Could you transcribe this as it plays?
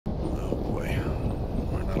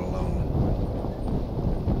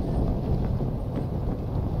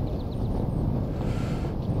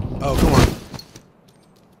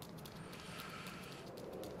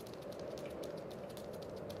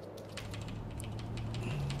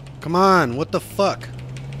Come on, what the fuck?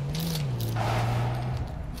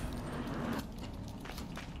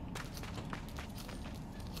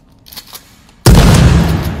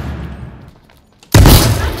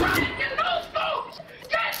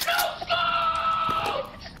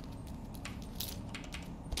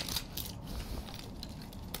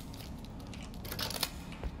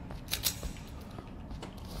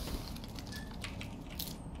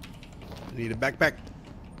 I need a backpack.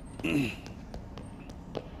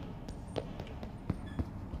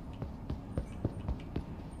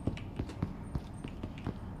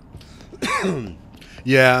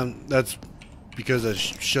 Yeah, that's because I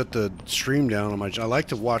shut the stream down on my. I like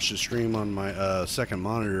to watch the stream on my second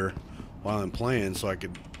monitor while I'm playing, so I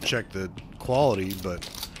could check the quality. But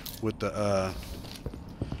with the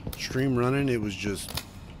stream running, it was just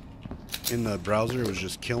in the browser. It was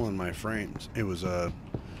just killing my frames. It was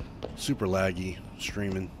super laggy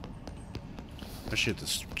streaming. I should hit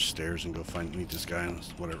the stairs and go meet this guy on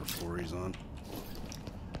whatever floor he's on.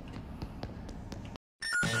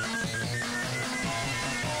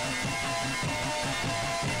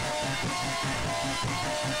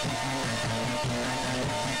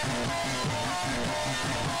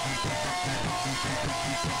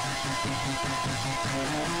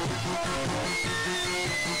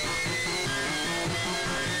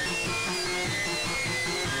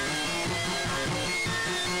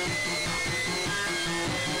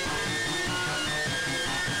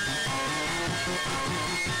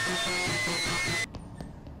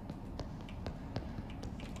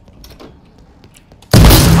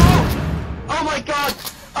 Oh my god!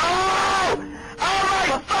 Oh! Oh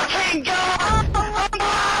my fucking god! Oh!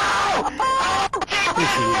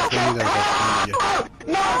 Oh!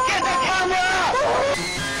 No! Get the camera!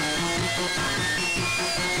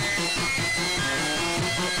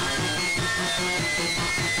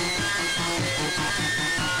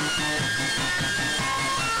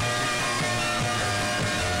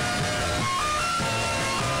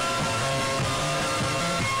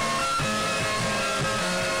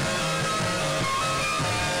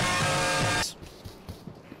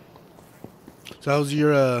 So how's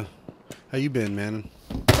your how you been, man?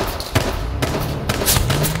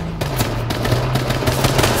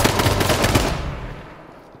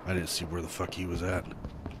 I didn't see where the fuck he was at.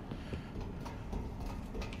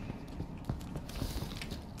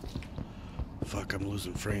 Fuck, I'm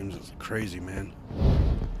losing frames. It's crazy, man.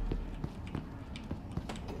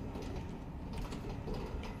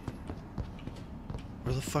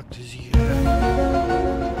 Where the fuck does he at?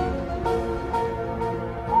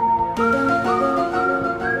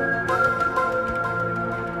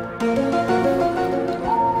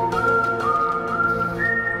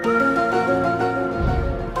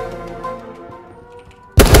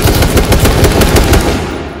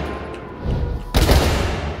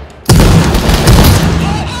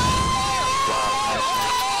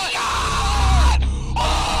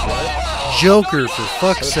 Joker, for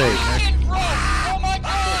fuck's sake.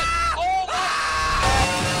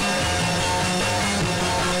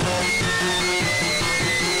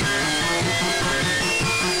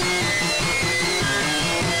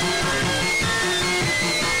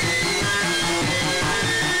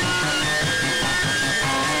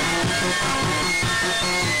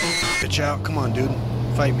 Bitch out. Come on, dude.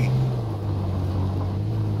 Fight me.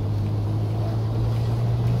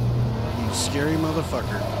 You scary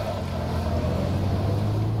motherfucker.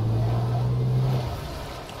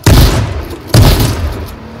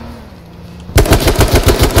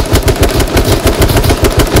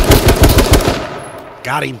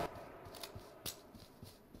 Got him.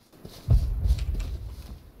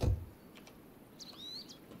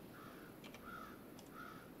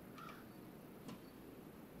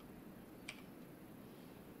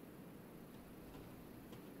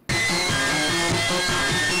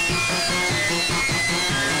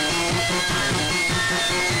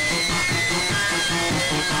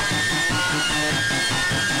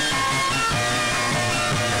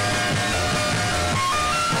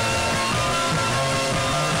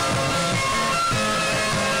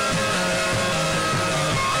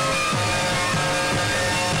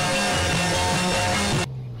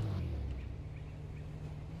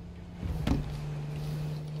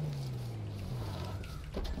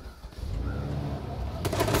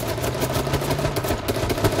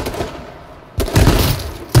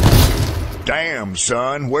 Damn,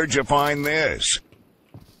 son, where'd you find this?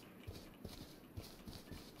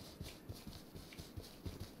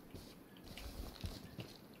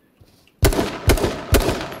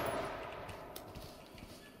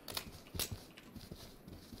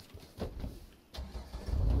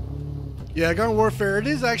 Yeah, Garden Warfare, it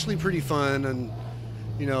is actually pretty fun, and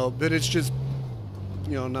You know, but it's just,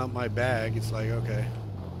 you know, not my bag. It's like, okay.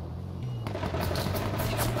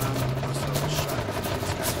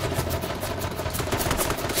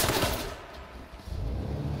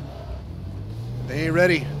 They ain't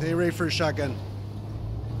ready. They ain't ready for a shotgun.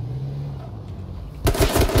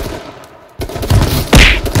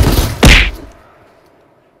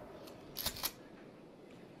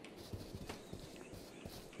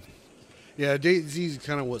 Yeah, DayZ's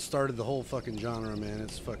kind of what started the whole fucking genre, man.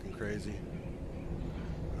 It's fucking crazy.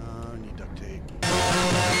 I need duct tape.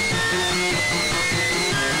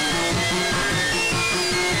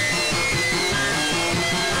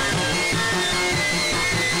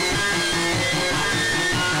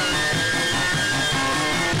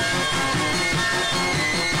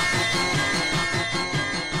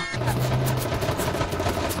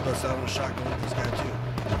 Let's bust out on a shotgun with this guy too.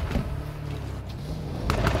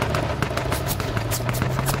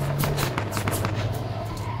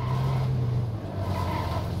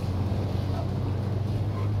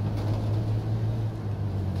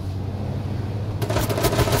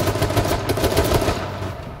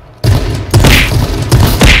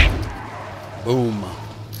 Boom.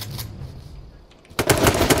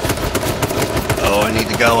 Oh, I need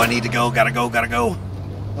to go. I need to go. Gotta go. Gotta go.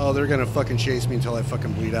 Oh, they're gonna fucking chase me until I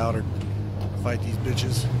fucking bleed out or fight these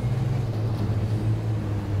bitches.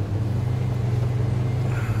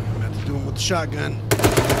 I'm gonna have to do them with the shotgun.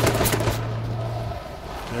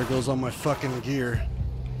 There goes all my fucking gear.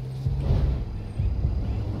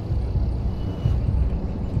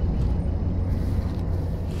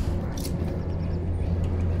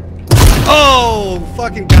 Oh,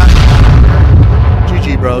 fucking got me.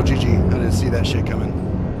 GG, bro. GG. I didn't see that shit coming.